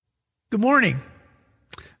Good morning.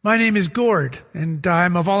 My name is Gord, and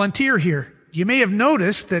I'm a volunteer here. You may have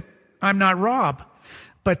noticed that I'm not Rob,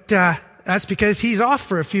 but that's because he's off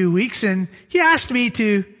for a few weeks, and he asked me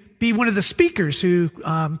to be one of the speakers who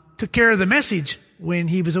took care of the message when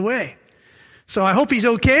he was away. So I hope he's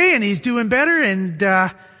okay, and he's doing better, and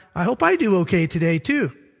I hope I do okay today,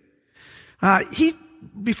 too.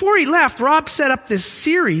 Before he left, Rob set up this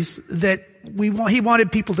series that he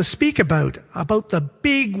wanted people to speak about the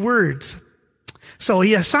big words. So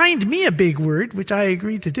he assigned me a big word, which I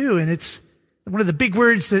agreed to do, and it's one of the big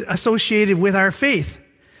words that associated with our faith,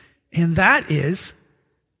 and that is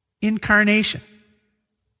incarnation.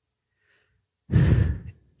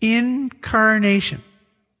 Incarnation.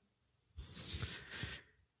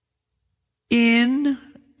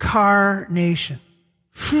 Incarnation.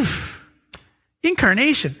 Whew.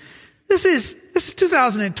 Incarnation. This is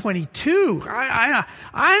 2022. I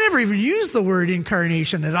never even used the word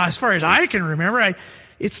incarnation as far as I can remember.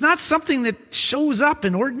 It's not something that shows up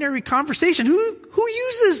in ordinary conversation. Who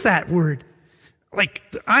uses that word? Like,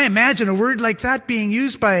 I imagine a word like that being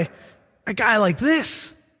used by a guy like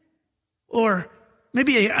this. Or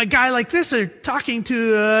maybe a guy like this or talking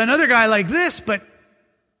to another guy like this, but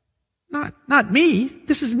not me.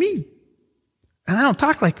 This is me. And I don't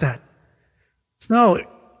talk like that. No,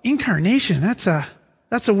 incarnation, that's a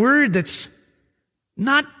word that's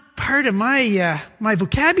not part of my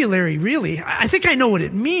vocabulary, really. I think I know what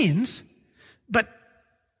it means, but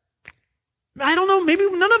I don't know, maybe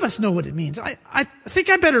none of us know what it means. I think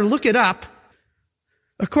I better look it up.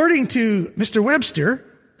 According to Mr. Webster,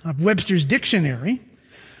 of Webster's Dictionary,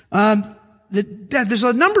 there's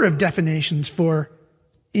a number of definitions for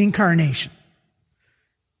incarnation.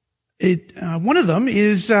 One of them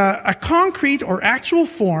is a concrete or actual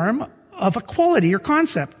form of a quality or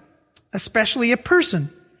concept, especially a person,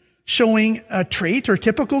 showing a trait or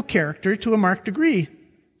typical character to a marked degree.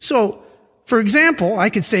 So, for example, I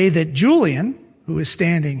could say that Julian, who is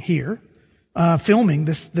standing here, filming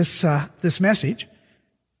this message,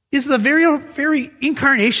 is the very, very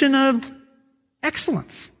incarnation of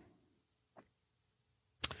excellence.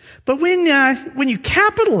 But when you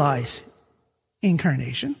capitalize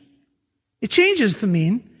incarnation, it changes to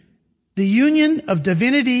mean the union of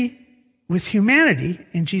divinity with humanity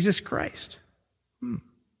in Jesus Christ. I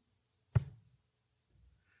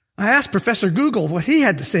asked Professor Google what he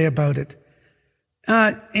had to say about it.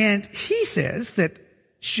 And he says that,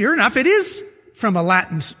 sure enough, it is from a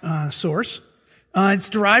Latin source. It's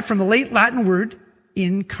derived from the late Latin word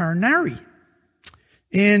incarnare,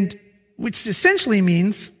 and which essentially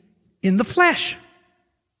means in the flesh.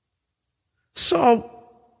 So,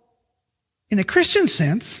 in a Christian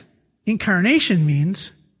sense, incarnation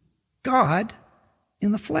means God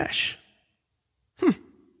in the flesh.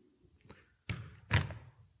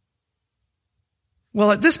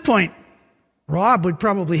 Well, at this point, Rob would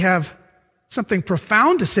probably have something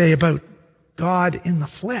profound to say about God in the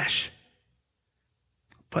flesh.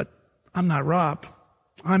 But I'm not Rob.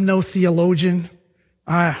 I'm no theologian.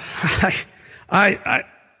 I'm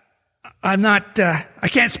not, I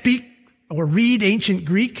can't speak or read ancient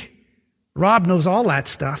Greek. Rob knows all that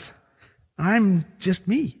stuff. I'm just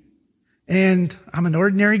me. And I'm an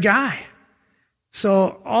ordinary guy.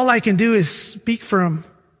 So all I can do is speak from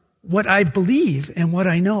what I believe and what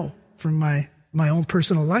I know from my own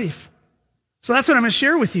personal life. So that's what I'm going to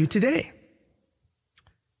share with you today.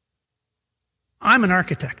 I'm an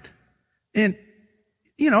architect. And,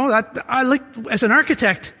 I like, as an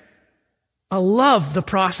architect, I love the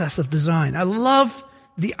process of design. I love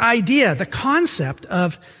the idea, the concept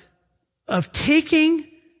of taking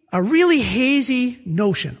a really hazy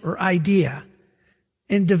notion or idea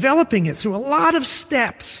and developing it through a lot of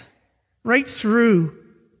steps right through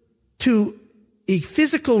to a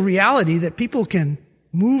physical reality that people can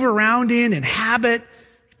move around in, inhabit,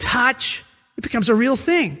 touch. It becomes a real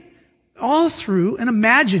thing, all through an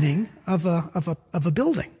imagining of a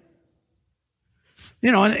building.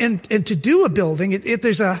 And to do a building,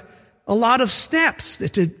 there's a lot of steps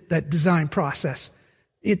that design process.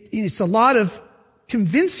 It's a lot of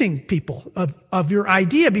convincing people of your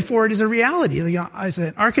idea before it is a reality. As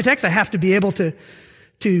an architect, I have to be able to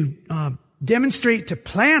demonstrate to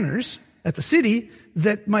planners at the city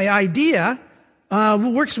that my idea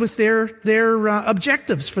works with their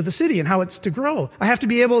objectives for the city and how it's to grow. I have to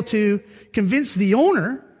be able to convince the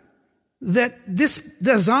owner that this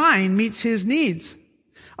design meets his needs.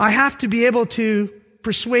 I have to be able to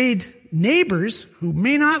persuade neighbors who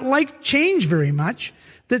may not like change very much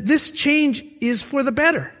that this change is for the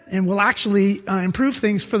better and will actually improve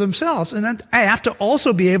things for themselves. And then I have to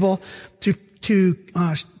also be able to to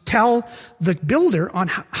tell the builder on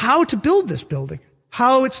how to build this building,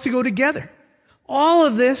 how it's to go together. All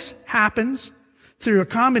of this happens through a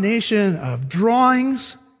combination of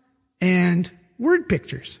drawings and word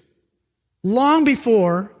pictures, long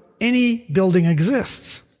before any building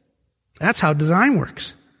exists. That's how design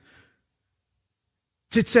works.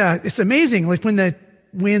 It's amazing, like when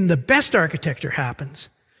the best architecture happens,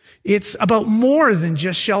 it's about more than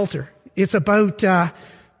just shelter. It's about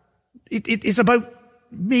it's about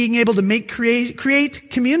being able to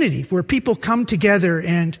create community where people come together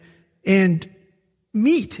and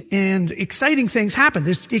meet and exciting things happen.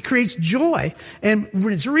 It creates joy, and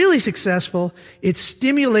when it's really successful, it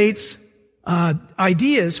stimulates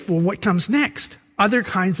ideas for what comes next. Other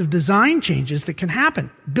kinds of design changes that can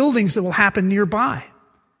happen, buildings that will happen nearby.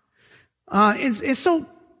 And so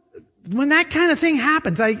when that kind of thing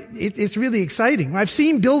happens, it's really exciting. I've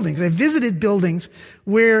seen buildings, I've visited buildings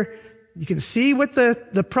where you can see what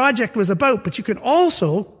the project was about, but you can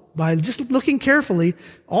also, by just looking carefully,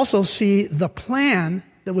 also see the plan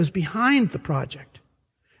that was behind the project.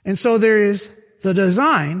 And so there is the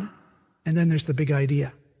design, and then there's the big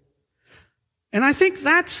idea. And I think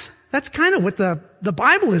that's kind of what the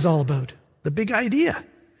Bible is all about, the big idea.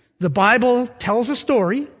 The Bible tells a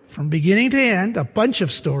story from beginning to end, a bunch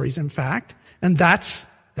of stories, in fact, and that's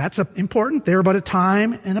important. They're about a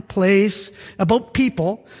time and a place, about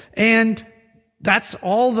people, and that's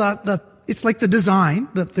all it's like the design,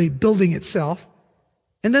 the building itself.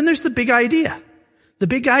 And then there's the big idea. The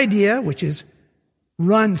big idea, which is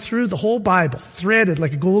run through the whole Bible, threaded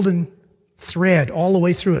like a golden thread all the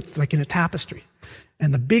way through it, like in a tapestry.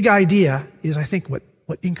 And the big idea is, I think, what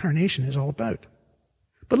incarnation is all about.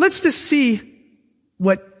 But let's just see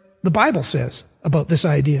what the Bible says about this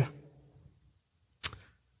idea.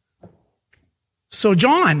 So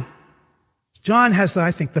John has,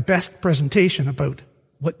 I think, the best presentation about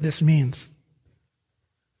what this means.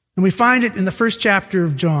 And we find it in the first chapter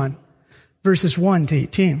of John, verses 1 to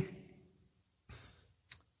 18.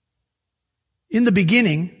 In the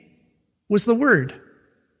beginning was the Word,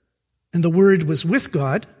 and the Word was with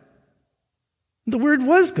God, and the Word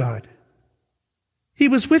was God. He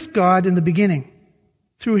was with God in the beginning.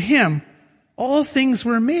 Through him, all things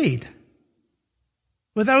were made.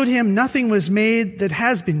 Without him, nothing was made that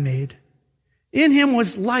has been made. In him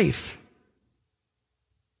was life.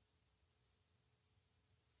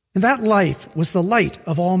 And that life was the light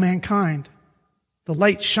of all mankind. The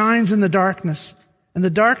light shines in the darkness, and the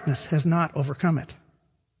darkness has not overcome it.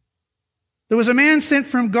 There was a man sent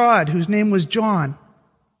from God whose name was John.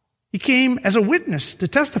 He came as a witness to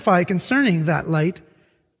testify concerning that light,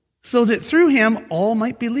 so that through him all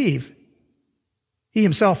might believe. He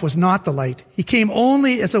himself was not the light. He came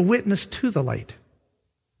only as a witness to the light,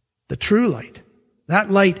 the true light.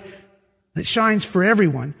 That light that shines for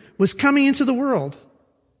everyone was coming into the world.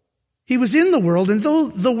 He was in the world, and though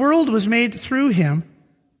the world was made through him,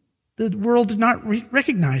 the world did not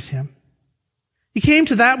recognize him. He came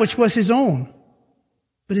to that which was his own,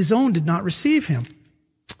 but his own did not receive him.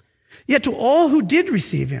 Yet to all who did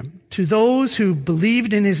receive him, to those who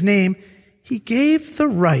believed in his name, he gave the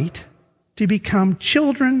right to become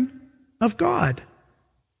children of God.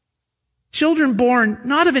 Children born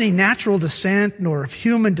not of any natural descent, nor of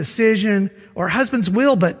human decision or husband's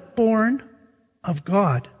will, but born of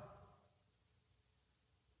God.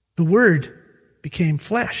 The Word became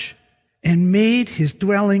flesh and made his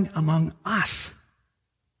dwelling among us.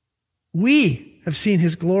 We have seen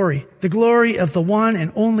his glory, the glory of the one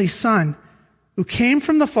and only Son, who came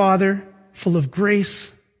from the Father, full of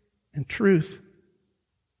grace and truth.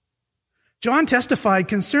 John testified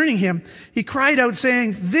concerning him. He cried out,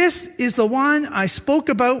 saying, "This is the one I spoke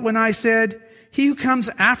about when I said, 'He who comes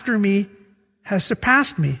after me has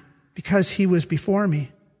surpassed me, because he was before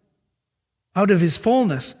me.' Out of his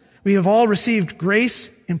fullness we have all received grace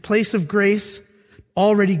in place of grace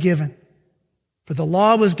already given. For the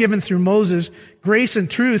law was given through Moses, grace and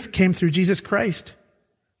truth came through Jesus Christ.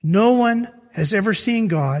 No one has ever seen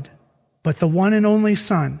God but the one and only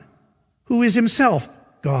Son, who is himself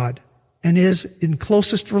God and is in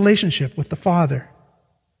closest relationship with the Father,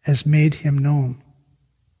 has made him known."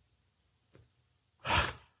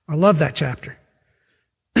 I love that chapter.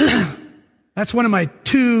 That's one of my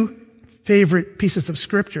two favorite pieces of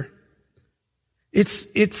Scripture. It's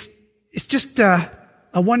just a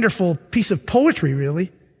wonderful piece of poetry,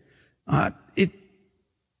 really. It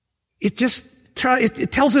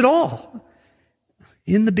tells it all.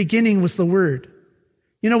 In the beginning was the Word.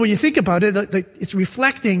 You know, when you think about it, it's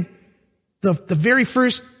reflecting the very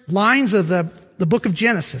first lines of the book of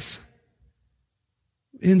Genesis.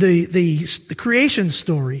 In the creation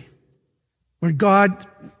story, When God,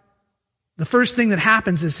 the first thing that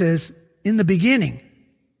happens, it says, in the beginning.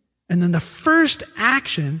 And then the first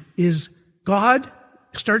action is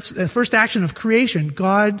the first action of creation.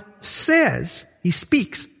 God says, he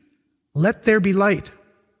speaks, let there be light.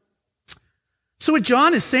 So what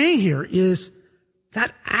John is saying here is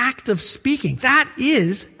that act of speaking, that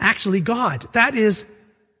is actually God. That is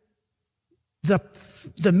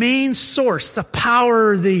the main source, the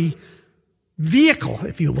power, the vehicle,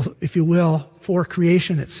 if you will, for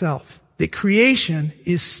creation itself. That creation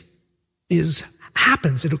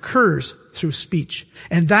happens, it occurs through speech.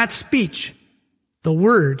 And that speech, the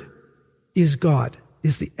Word, is God,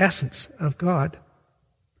 is the essence of God.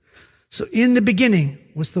 So in the beginning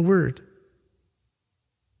was the Word.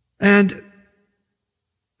 And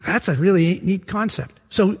that's a really neat concept.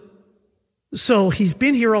 So he's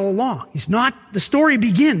been here all along. The story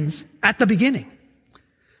begins at the beginning.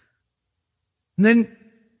 And then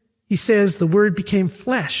he says the Word became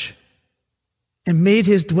flesh and made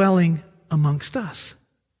his dwelling amongst us.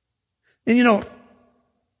 And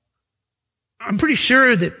I'm pretty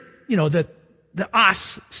sure that, that the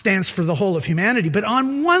us stands for the whole of humanity. But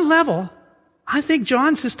on one level, I think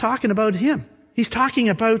John's just talking about him. He's talking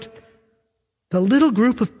about the little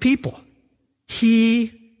group of people.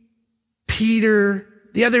 He, Peter,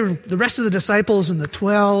 the rest of the disciples and the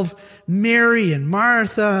 12, Mary and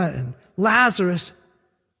Martha and Lazarus.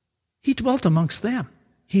 He dwelt amongst them.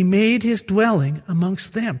 He made his dwelling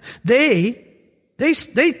amongst them. They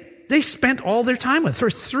spent all their time with. For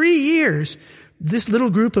 3 years, this little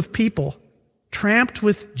group of people tramped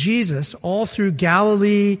with Jesus all through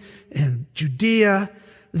Galilee and Judea.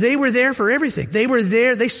 They were there for everything. They were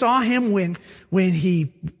there. They saw him when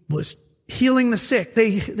he was healing the sick.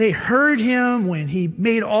 They heard him when he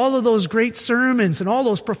made all of those great sermons and all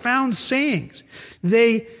those profound sayings.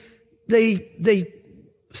 They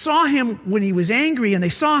saw him when he was angry, and they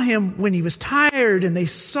saw him when he was tired, and they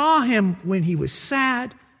saw him when he was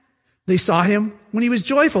sad. They saw him when he was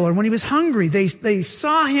joyful or when he was hungry. They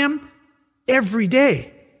saw him every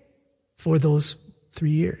day for those 3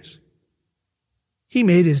 years. He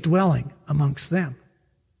made his dwelling amongst them.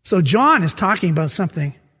 So John is talking about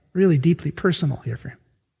something really deeply personal here for him.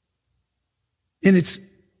 And it's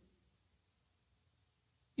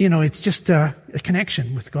just a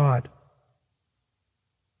connection with God.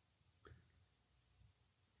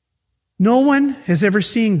 No one has ever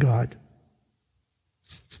seen God.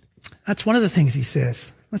 That's one of the things he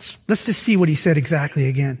says. Let's just see what he said exactly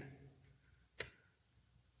again.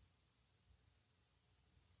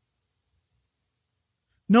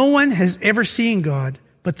 No one has ever seen God,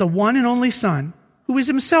 but the one and only Son, who is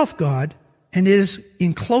himself God and is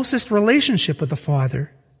in closest relationship with the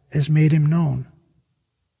Father, has made him known.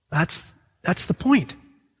 That's the point.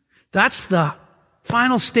 That's the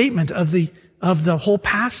final statement of the whole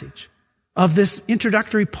passage, of this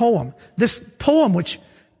introductory poem. This poem which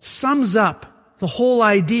sums up the whole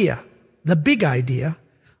idea, the big idea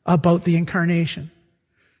about the incarnation.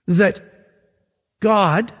 That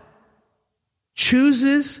God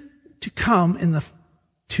chooses to come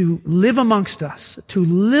to live amongst us, to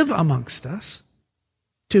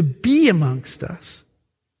be amongst us,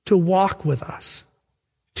 to walk with us,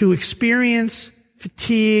 to experience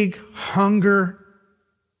fatigue, hunger,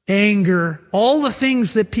 anger, all the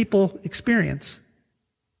things that people experience,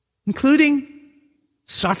 including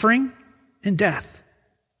suffering and death.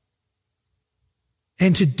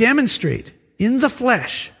 And to demonstrate in the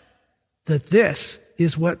flesh that this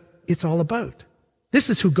is what it's all about. This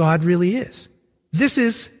is who God really is. This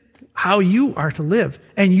is how you are to live,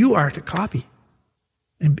 and you are to copy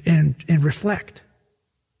and reflect.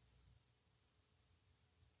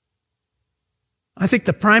 I think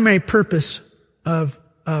the primary purpose of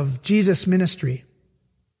Jesus' ministry,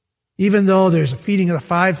 even though there's a feeding of the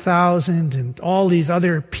 5,000 and all these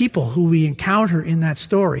other people who we encounter in that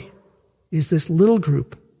story, is this little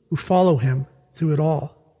group who follow him through it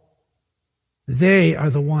all. They are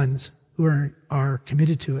the ones who are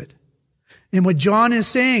committed to it. And what John is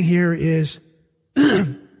saying here is,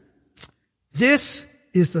 this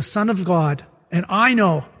is the Son of God, and I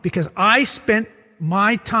know because I spent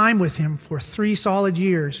my time with him for 3 solid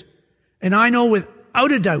years, and I know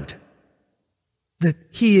without a doubt that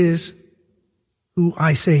he is who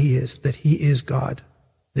I say he is, that he is God,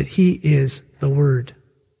 that he is the Word.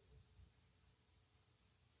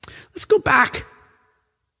 Let's go back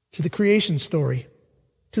to the creation story,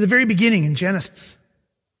 to the very beginning in Genesis.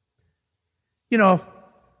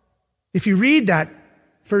 If you read that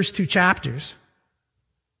first 2 chapters,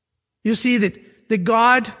 you'll see that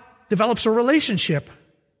God develops a relationship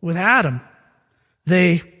with Adam.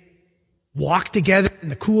 They walk together in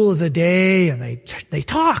the cool of the day, and they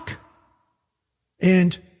talk.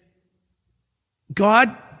 And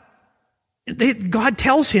God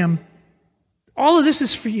tells him, all of this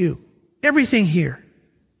is for you. Everything here.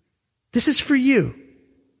 This is for you.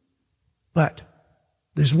 But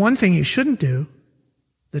there's one thing you shouldn't do.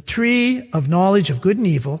 The tree of knowledge of good and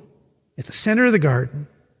evil at the center of the garden,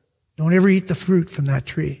 don't ever eat the fruit from that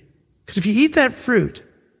tree. Because if you eat that fruit,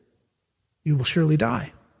 you will surely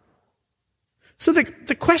die. So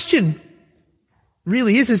the question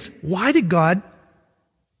really is why did God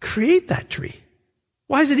create that tree?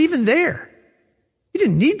 Why is it even there? He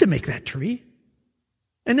didn't need to make that tree.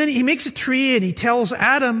 And then he makes a tree and he tells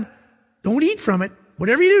Adam, don't eat from it.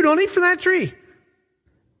 Whatever you do, don't eat from that tree.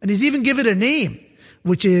 And he's even given it a name,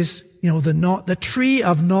 which is, the tree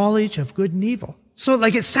of knowledge of good and evil. So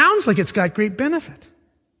it sounds like it's got great benefit.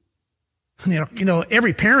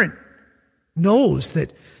 Every parent knows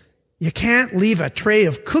that you can't leave a tray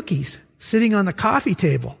of cookies sitting on the coffee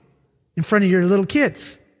table in front of your little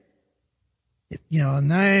kids.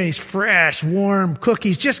 Nice, fresh, warm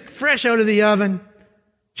cookies, just fresh out of the oven,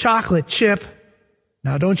 chocolate chip.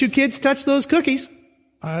 Now, don't you kids touch those cookies.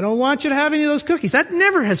 I don't want you to have any of those cookies. That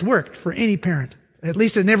never has worked for any parent. At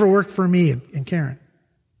least it never worked for me and Karen.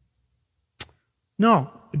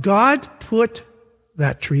 No, God put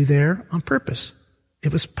that tree there on purpose.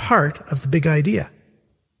 It was part of the big idea.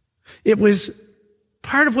 It was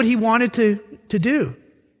part of what he wanted to do.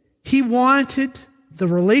 He wanted the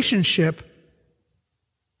relationship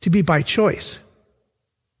to be by choice.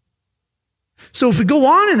 So if we go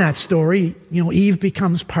on in that story, Eve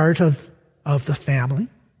becomes part of the family.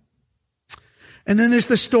 And then there's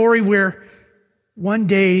the story where one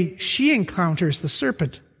day she encounters the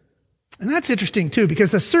serpent. And that's interesting too,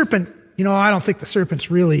 because the serpent, I don't think the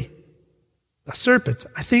serpent's really a serpent.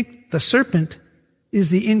 I think the serpent is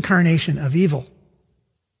the incarnation of evil.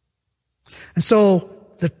 And so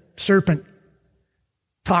the serpent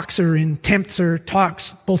talks her and tempts her,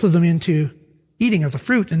 talks both of them into eating of the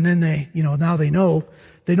fruit. And then now they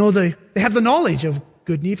have the knowledge of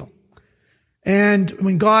good and evil. And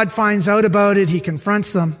when God finds out about it, he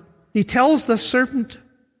confronts them. He tells the serpent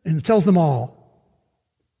and tells them all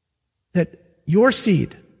that your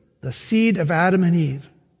seed, the seed of Adam and Eve,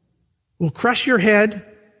 will crush your head,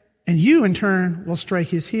 and you in turn will strike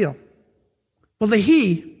his heel. Well, the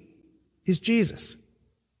he is Jesus.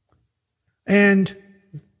 And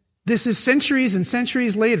this is centuries and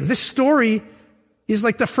centuries later. This story is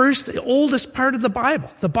like the oldest part of the Bible.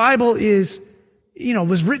 The Bible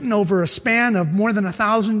was written over a span of more than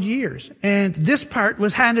 1,000 years. And this part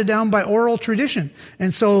was handed down by oral tradition.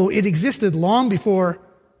 And so it existed long before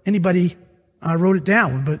anybody wrote it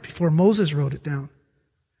down, but before Moses wrote it down.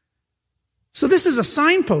 So this is a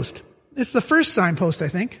signpost. It's the first signpost, I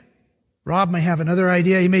think. Rob may have another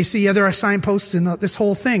idea. He may see other signposts in this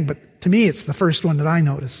whole thing, but to me it's the first one that I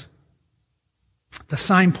notice. The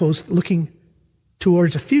signpost looking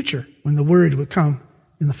towards a future when the Word would come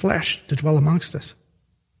in the flesh to dwell amongst us.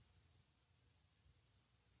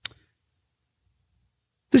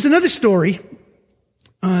 There's another story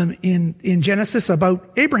in Genesis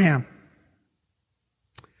about Abraham.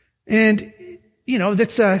 And,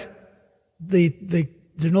 that's they're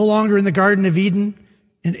no longer in the Garden of Eden,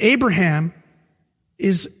 and Abraham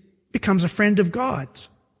becomes a friend of God's.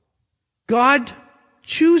 God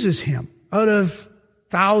chooses him out of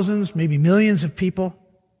thousands, maybe millions of people.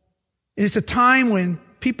 And it's a time when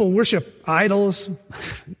people worship idols.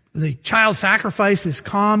 The child sacrifice is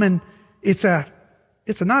common. It's a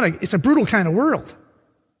brutal kind of world.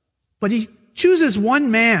 But he chooses one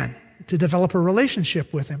man to develop a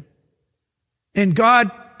relationship with him. And God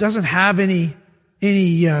doesn't have any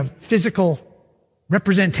physical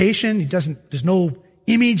representation. There's no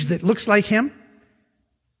image that looks like him.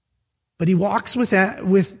 But he walks with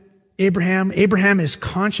Abraham. Abraham is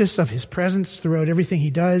conscious of his presence throughout everything he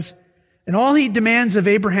does. And all he demands of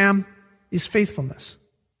Abraham is faithfulness.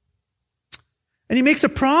 And he makes a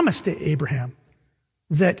promise to Abraham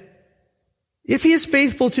that if he is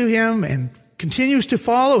faithful to him and continues to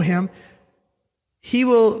follow him, he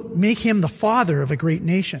will make him the father of a great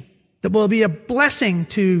nation that will be a blessing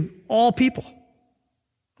to all people.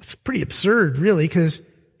 It's pretty absurd, really, because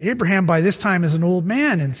Abraham by this time is an old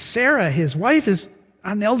man, and Sarah, his wife, is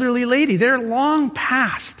an elderly lady. They're long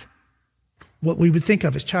past what we would think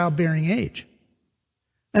of as childbearing age.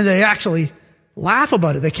 And they actually laugh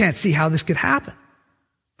about it. They can't see how this could happen.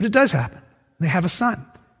 But it does happen. They have a son.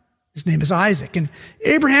 His name is Isaac. And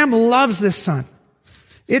Abraham loves this son.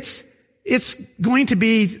 It's going to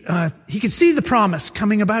be, he can see the promise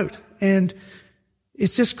coming about. And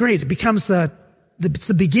it's just great. It becomes the it's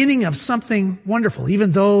the beginning of something wonderful,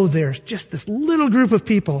 even though there's just this little group of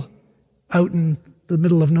people out in the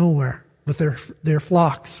middle of nowhere with their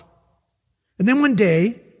flocks. And then one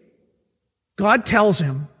day, God tells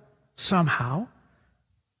him somehow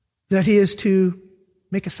that he is to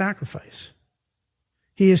make a sacrifice.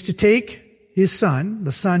 He is to take his son,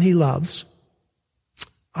 the son he loves,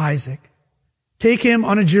 Isaac, take him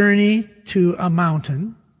on a journey to a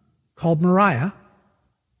mountain called Moriah,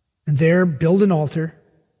 and there build an altar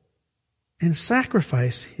and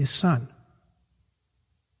sacrifice his son.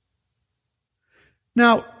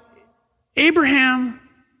 Now, Abraham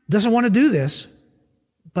doesn't want to do this,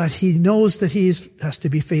 but he knows that he has to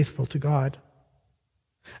be faithful to God.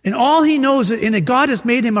 And all he knows, and that God has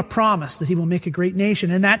made him a promise that he will make a great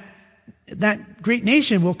nation, and that great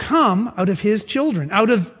nation will come out of his children, out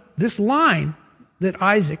of this line that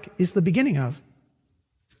Isaac is the beginning of.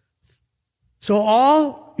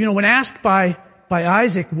 So when asked by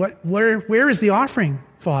Isaac, where is the offering,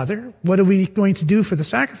 Father? What are we going to do for the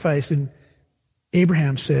sacrifice? And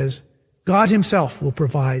Abraham says, God himself will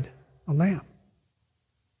provide a lamb.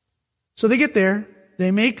 So they get there,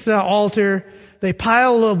 they make the altar, they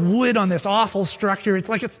pile of wood on this awful structure.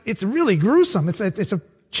 It's really gruesome. It's a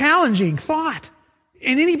challenging thought.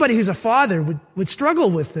 And anybody who's a father would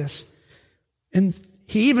struggle with this. And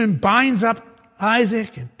he even binds up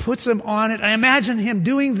Isaac and puts him on it. I imagine him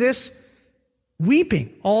doing this,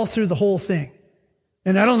 weeping all through the whole thing.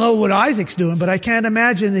 And I don't know what Isaac's doing, but I can't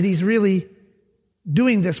imagine that he's really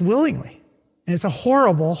doing this willingly. And it's a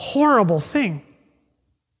horrible, horrible thing.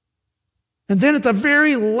 And then at the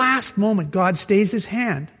very last moment, God stays his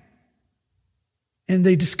hand. And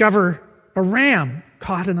they discover a ram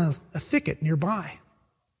caught in a thicket nearby.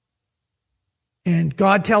 And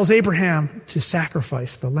God tells Abraham to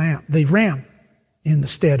sacrifice the ram, in the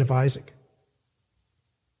stead of Isaac.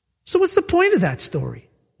 So what's the point of that story?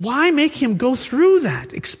 Why make him go through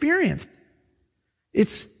that experience?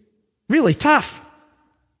 It's really tough.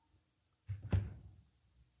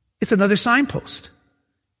 It's another signpost.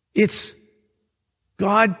 It's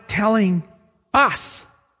God telling us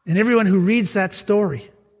and everyone who reads that story,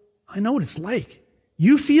 I know what it's like.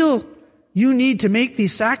 You feel you need to make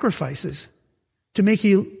these sacrifices to make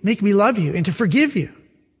me love you and to forgive you.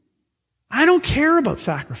 I don't care about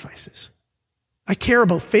sacrifices. I care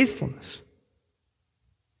about faithfulness.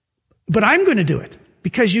 But I'm going to do it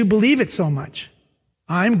because you believe it so much.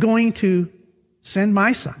 I'm going to send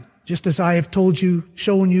my son, just as I have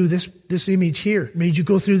shown you this image here, made you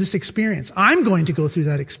go through this experience. I'm going to go through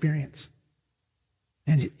that experience.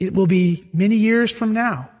 And it will be many years from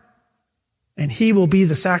now. And he will be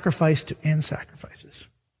the sacrifice to end sacrifices.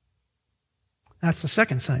 That's the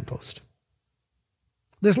second signpost.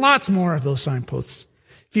 There's lots more of those signposts.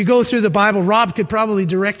 If you go through the Bible, Rob could probably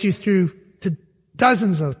direct you through to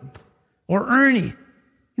dozens of them. Or Ernie.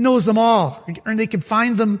 He knows them all. And they can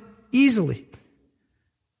find them easily.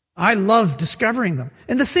 I love discovering them.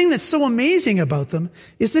 And the thing that's so amazing about them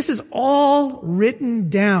is this is all written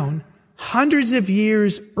down hundreds of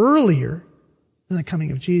years earlier than the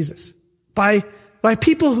coming of Jesus. By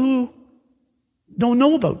people who don't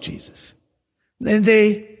know about Jesus. And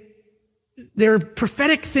they're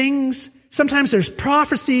prophetic things. Sometimes there's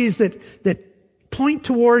prophecies that point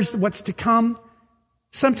towards what's to come.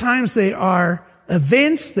 Sometimes they are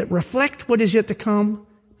events that reflect what is yet to come,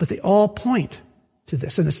 but they all point to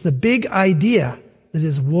this. And it's the big idea that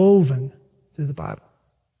is woven through the Bible.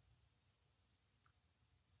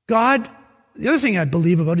 God, the other thing I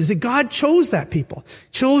believe about is that God chose that people.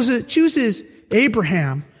 Chooses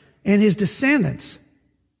Abraham and his descendants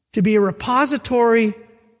to be a repository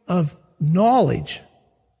of knowledge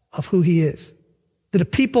of who he is. That a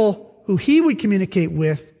people who he would communicate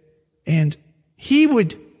with and he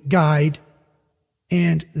would guide,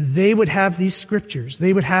 and they would have these scriptures.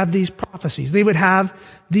 They would have these prophecies. They would have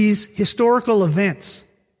these historical events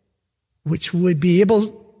which would be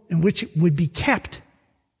kept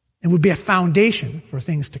and would be a foundation for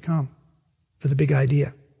things to come, for the big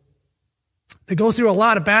idea. They go through a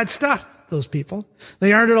lot of bad stuff, those people.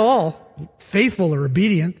 They aren't at all faithful or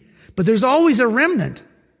obedient, but there's always a remnant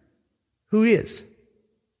who is.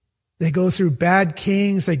 They go through bad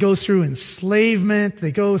kings. They go through enslavement.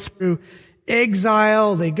 They go through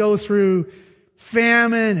exile. They go through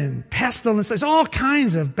famine and pestilence. There's all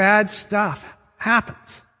kinds of bad stuff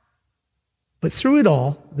happens. But through it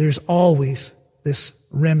all, there's always this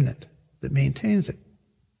remnant that maintains it.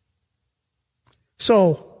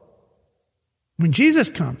 So, when Jesus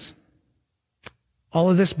comes, all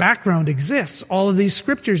of this background exists. All of these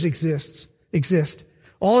scriptures exist.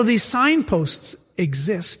 All of these signposts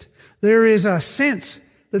exist. There is a sense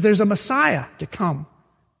that there's a Messiah to come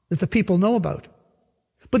that the people know about.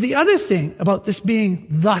 But the other thing about this being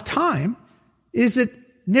the time is that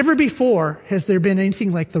never before has there been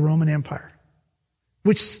anything like the Roman Empire,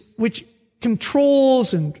 which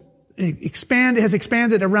controls and has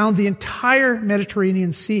expanded around the entire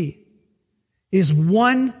Mediterranean Sea, is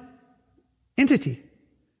one entity.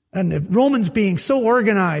 And the Romans being so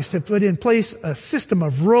organized have put in place a system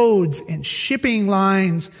of roads and shipping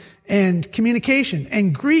lines and communication.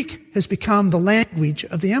 And Greek has become the language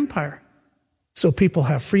of the empire. So people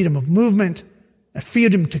have freedom of movement, a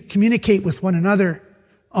freedom to communicate with one another.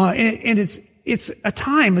 And it's a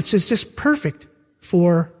time which is just perfect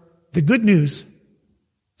for the good news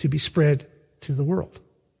to be spread to the world.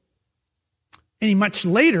 And much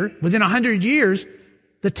later, within 100 years,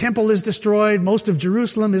 the temple is destroyed. Most of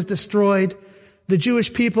Jerusalem is destroyed. The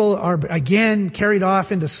Jewish people are again carried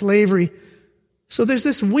off into slavery. So there's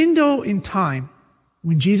this window in time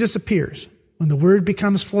when Jesus appears, when the Word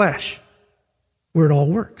becomes flesh, where it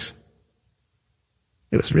all works.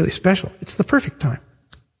 It was really special. It's the perfect time.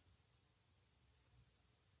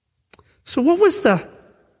 So what was the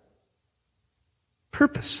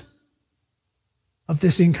purpose of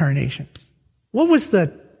this incarnation? What was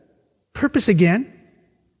the purpose again?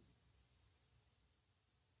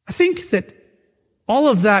 I think that all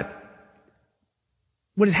of that,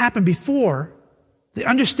 what had happened before, the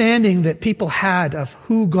understanding that people had of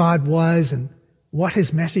who God was and what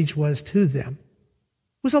His message was to them,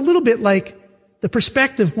 was a little bit like the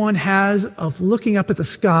perspective one has of looking up at the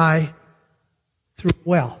sky through a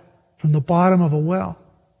well, from the bottom of a well.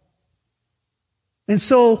 And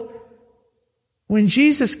so, when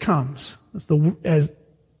Jesus comes as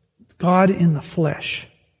God in the flesh,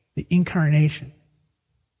 the incarnation,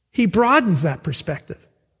 He broadens that perspective.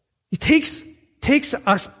 He takes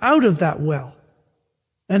us out of that well.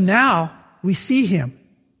 And now we see Him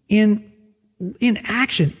in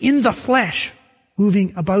action, in the flesh,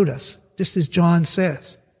 moving about us, just as John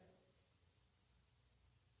says.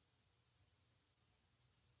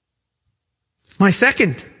 My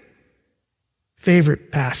second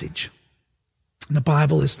favorite passage in the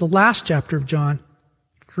Bible is the last chapter of John.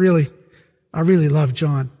 I really love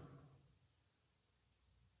John.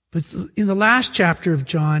 But in the last chapter of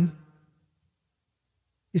John,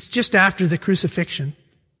 it's just after the crucifixion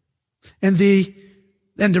and the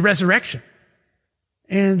resurrection.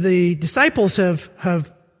 And the disciples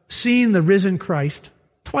have seen the risen Christ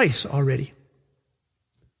twice already.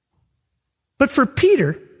 But for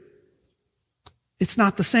Peter, it's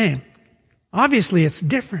not the same. Obviously, it's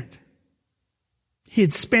different. He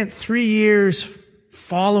had spent 3 years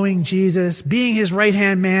following Jesus, being His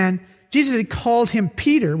right-hand man. Jesus had called him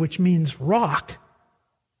Peter, which means rock.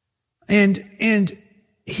 And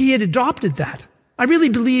he had adopted that. I really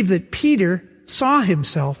believe that Peter saw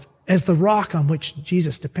himself as the rock on which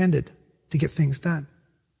Jesus depended to get things done.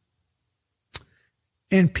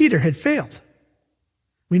 And Peter had failed.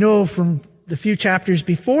 We know from the few chapters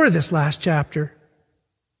before this last chapter,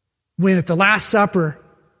 when at the Last Supper,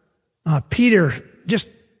 Peter just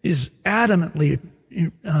is adamantly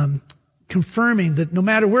confirming that no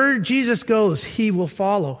matter where Jesus goes, he will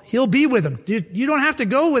follow. He'll be with him. You don't have to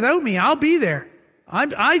go without me. I'll be there.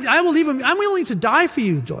 I will even, I'm willing to die for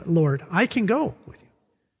you, Lord. I can go with you.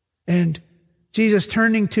 And Jesus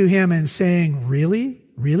turning to him and saying, really?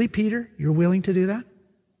 Really, Peter? You're willing to do that?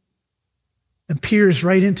 And peers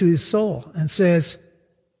right into his soul and says,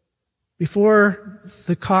 before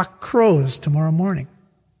the cock crows tomorrow morning,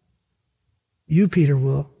 you, Peter,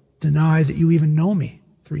 will deny that you even know me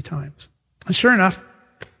 3 times. And sure enough,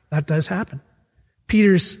 that does happen.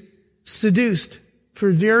 Peter's seduced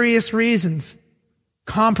for various reasons,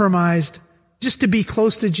 compromised just to be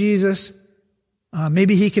close to Jesus.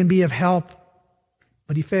 Maybe he can be of help,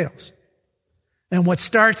 but he fails. And what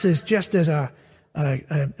starts as just as a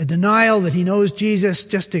denial that he knows Jesus,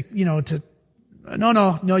 just to,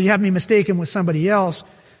 no, you have me mistaken with somebody else,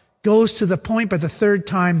 goes to the point by the 3rd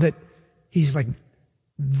time that he's like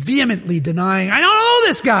vehemently denying, I don't know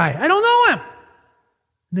this guy. I don't know him.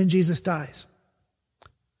 And then Jesus dies.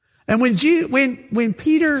 And when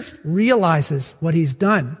Peter realizes what he's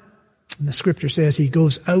done, and the scripture says he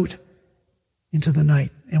goes out into the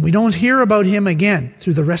night, and we don't hear about him again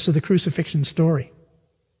through the rest of the crucifixion story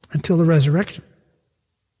until the resurrection.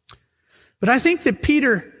 But I think that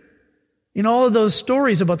Peter, in all of those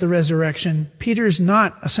stories about the resurrection, Peter is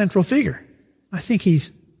not a central figure. I think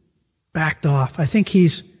he's backed off. I think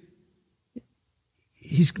he's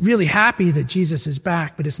really happy that Jesus is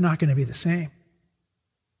back, but it's not going to be the same.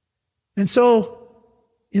 And so,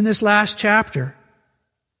 in this last chapter,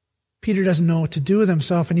 Peter doesn't know what to do with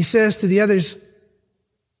himself, and he says to the others,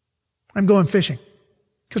 I'm going fishing.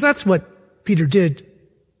 Because that's what Peter did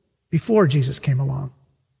before Jesus came along.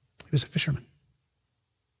 He was a fisherman.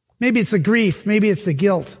 Maybe it's the grief. Maybe it's the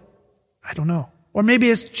guilt. I don't know. Or maybe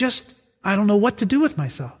it's just, I don't know what to do with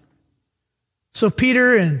myself. So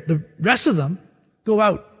Peter and the rest of them go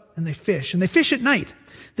out and they fish. And they fish at night.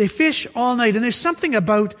 They fish all night. And there's something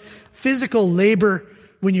about physical labor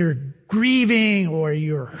when you're grieving or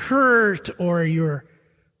you're hurt or you're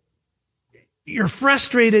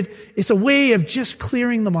frustrated. It's a way of just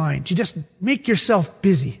clearing the mind. You just make yourself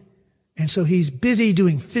busy. And so he's busy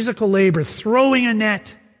doing physical labor, throwing a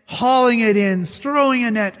net, hauling it in, throwing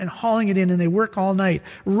a net and hauling it in. And they work all night,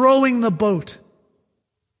 rowing the boat.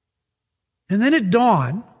 And then at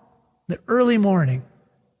dawn, the early morning,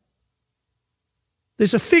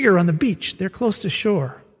 there's a figure on the beach. They're close to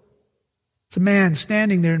shore. It's a man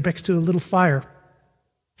standing there next to a little fire.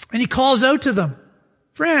 And he calls out to them,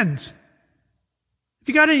 "Friends, have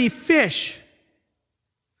you got any fish?"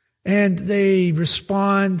 And they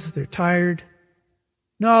respond, they're tired.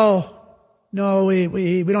 No,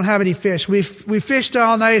 we don't have any fish. We fished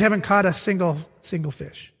all night, haven't caught a single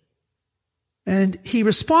fish. And he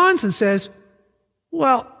responds and says,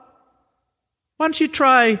 "Well, why don't you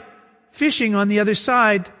try fishing on the other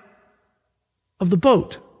side of the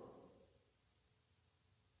boat?"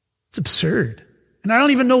 It's absurd. And I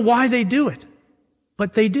don't even know why they do it,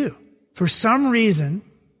 but they do. For some reason,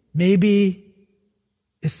 maybe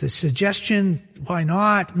it's the suggestion, why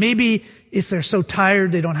not? Maybe it's they're so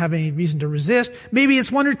tired they don't have any reason to resist. Maybe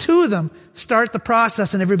it's one or two of them start the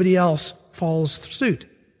process and everybody else follows suit.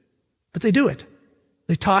 But they do it.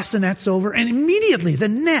 They toss the nets over and immediately the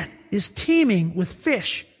net is teeming with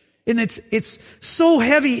fish. And it's so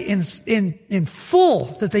heavy and full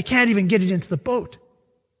that they can't even get it into the boat.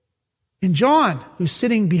 And John, who's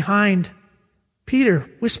sitting behind Peter,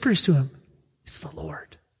 whispers to him, "It's the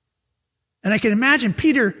Lord." And I can imagine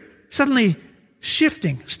Peter suddenly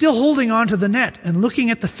shifting, still holding on to the net and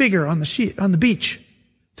looking at the figure on the beach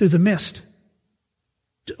through the mist.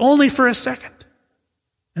 Only for a second.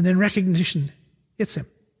 And then recognition hits him.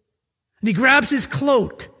 And he grabs his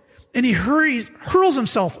cloak and he hurls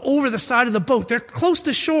himself over the side of the boat. They're close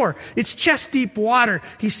to shore. It's chest-deep water.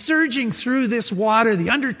 He's surging through this water. The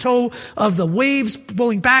undertow of the waves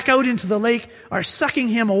blowing back out into the lake are sucking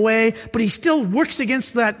him away, but he still works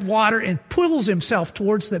against that water and pulls himself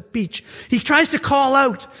towards the beach. He tries to call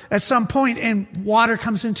out at some point, and water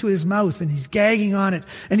comes into his mouth, and he's gagging on it,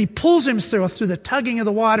 and he pulls himself through the tugging of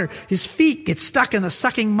the water. His feet get stuck in the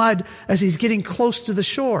sucking mud as he's getting close to the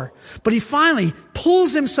shore. But he finally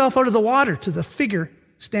pulls himself out of the water to the figure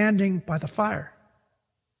standing by the fire.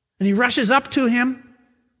 And he rushes up to him,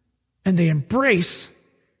 and they embrace.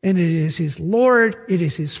 And it is his Lord, it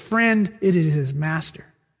is his friend, it is his master.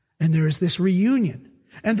 And there is this reunion.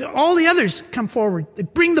 And all the others come forward. They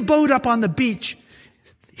bring the boat up on the beach.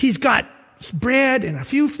 He's got bread and a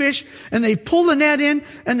few fish, and they pull the net in,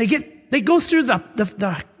 and they go through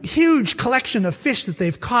the huge collection of fish that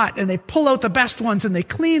they've caught, and they pull out the best ones, and they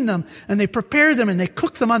clean them, and they prepare them, and they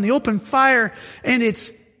cook them on the open fire. And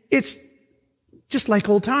it's just like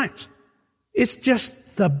old times. It's just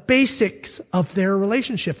the basics of their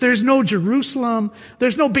relationship. There's no Jerusalem.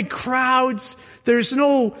 There's no big crowds. There's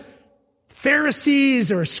no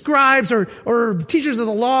Pharisees or scribes or teachers of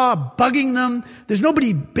the law bugging them. There's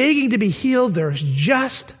nobody begging to be healed. There's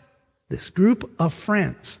just this group of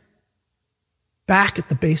friends back at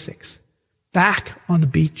the basics, back on the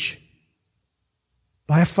beach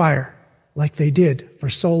by a fire like they did for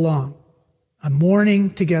so long, a morning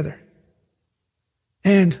together.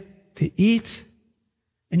 And they eat.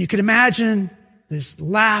 And you can imagine there's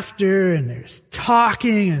laughter and there's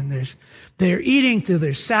talking and they're eating till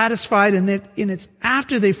they're satisfied, and it's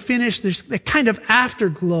after they finish, there's the kind of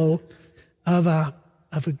afterglow of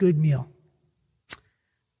a good meal.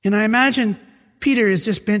 And I imagine Peter is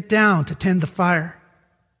just bent down to tend the fire.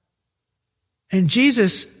 And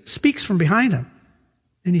Jesus speaks from behind him.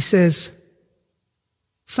 And he says,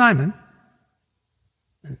 "Simon,"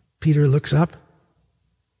 and Peter looks up,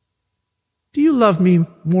 "Do you love me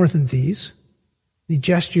more than these?" He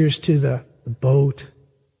gestures to the boat,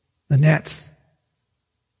 the nets,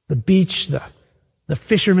 the beach, the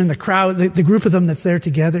fishermen, the crowd, the group of them that's there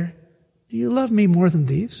together. "Do you love me more than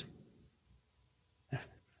these?"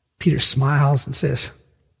 Peter smiles and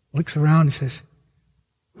looks around and says,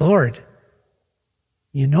 "Lord,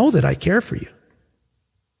 you know that I care for you."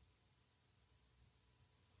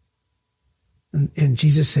 And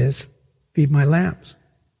Jesus says, "Feed my lambs."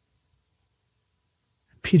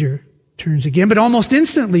 Peter turns again, but almost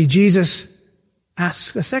instantly Jesus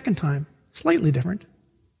asks a second time, slightly different.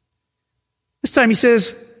 This time he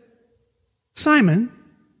says, Simon,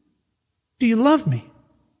 do you love me?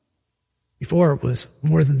 Before it was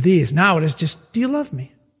more than these. Now it is just, do you love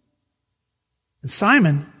me? And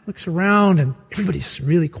Simon looks around and everybody's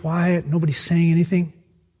really quiet. Nobody's saying anything.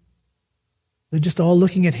 They're just all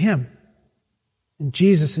looking at him. And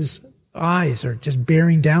Jesus' eyes are just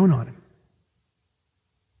bearing down on him.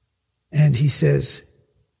 And he says,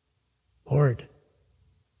 Lord,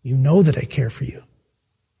 you know that I care for you.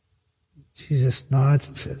 Jesus nods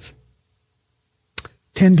and says,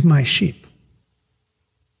 tend my sheep.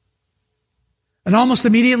 And almost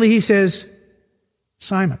immediately he says,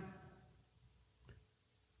 Simon,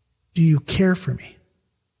 do you care for me?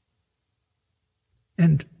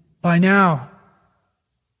 And by now,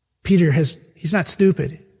 Peter he's not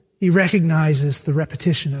stupid. He recognizes the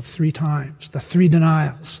repetition of 3 times, the 3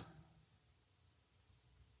 denials.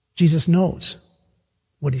 Jesus knows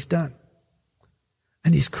what he's done.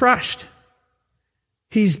 And he's crushed.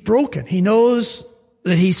 He's broken. He knows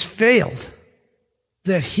that he's failed.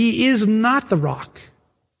 That he is not the rock.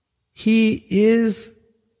 He is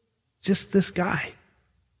just this guy.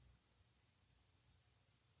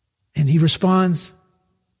 And he responds,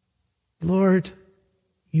 Lord,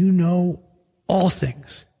 you know all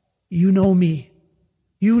things. You know me.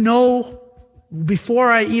 You know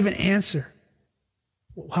before I even answer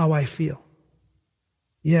how I feel.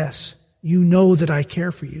 Yes, you know that I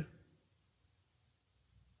care for you.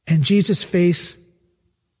 And Jesus' face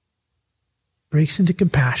breaks into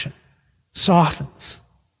compassion, softens.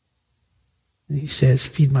 And he says,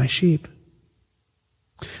 feed my sheep.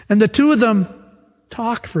 And the two of them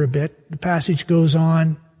talk for a bit. The passage goes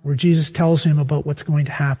on where Jesus tells him about what's going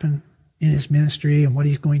to happen in his ministry and what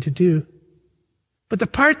he's going to do. But the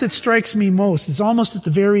part that strikes me most is almost at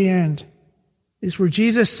the very end, is where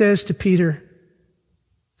Jesus says to Peter,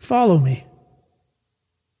 follow me.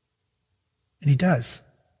 And he does.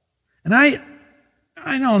 And I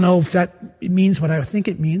don't know if that means what I think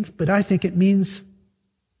it means, but I think it means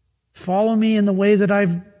follow me in the way that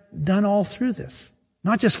I've done all through this.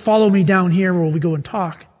 Not just follow me down here where we go and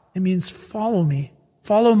talk. It means follow me.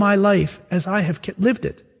 Follow my life as I have lived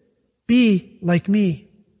it. Be like me.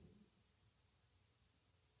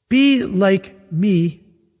 Be like me.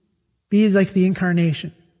 Be like the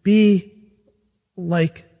incarnation. Be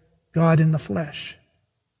like God in the flesh.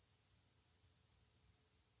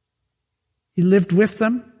 He lived with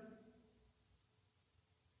them.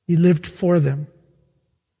 He lived for them.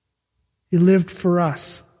 He lived for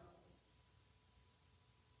us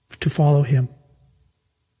to follow him.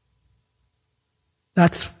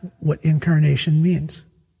 That's what incarnation means.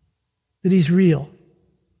 That he's real.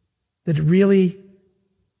 That it really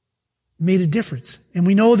made a difference. And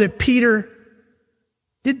we know that Peter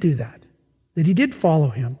did do that. That he did follow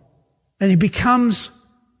him. And he becomes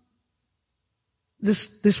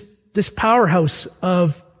this powerhouse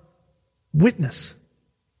of witness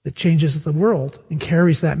that changes the world and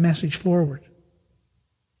carries that message forward.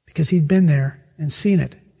 Because he'd been there and seen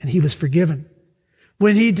it, and he was forgiven.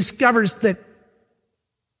 When he discovers that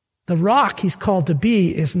the rock he's called to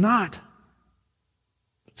be is not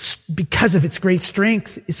because of its great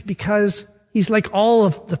strength, it's because he's like all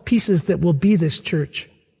of the pieces that will be this church.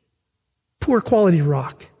 Poor quality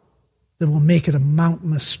rock that will make it a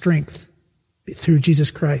mountain of strength through Jesus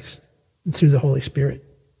Christ and through the Holy Spirit.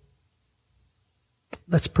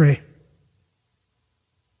 Let's pray.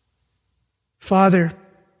 Father,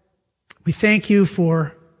 we thank you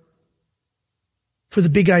for the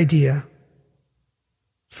big idea,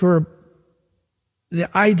 for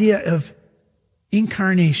the idea of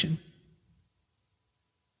incarnation,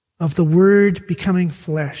 of the Word becoming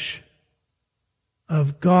flesh,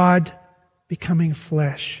 of God becoming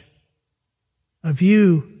flesh, of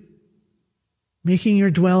you making your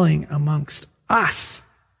dwelling amongst us.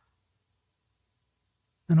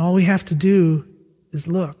 And all we have to do is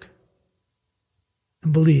look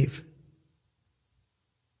and believe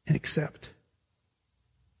and accept.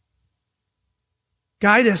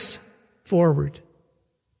 Guide us forward.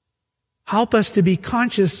 Help us to be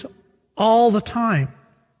conscious all the time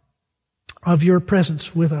of your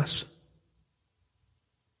presence with us.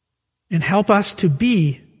 And help us to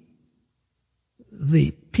be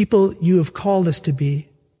the people you have called us to be,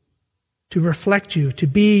 to reflect you, to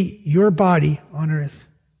be your body on earth.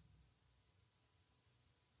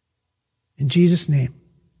 In Jesus' name,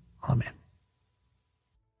 amen.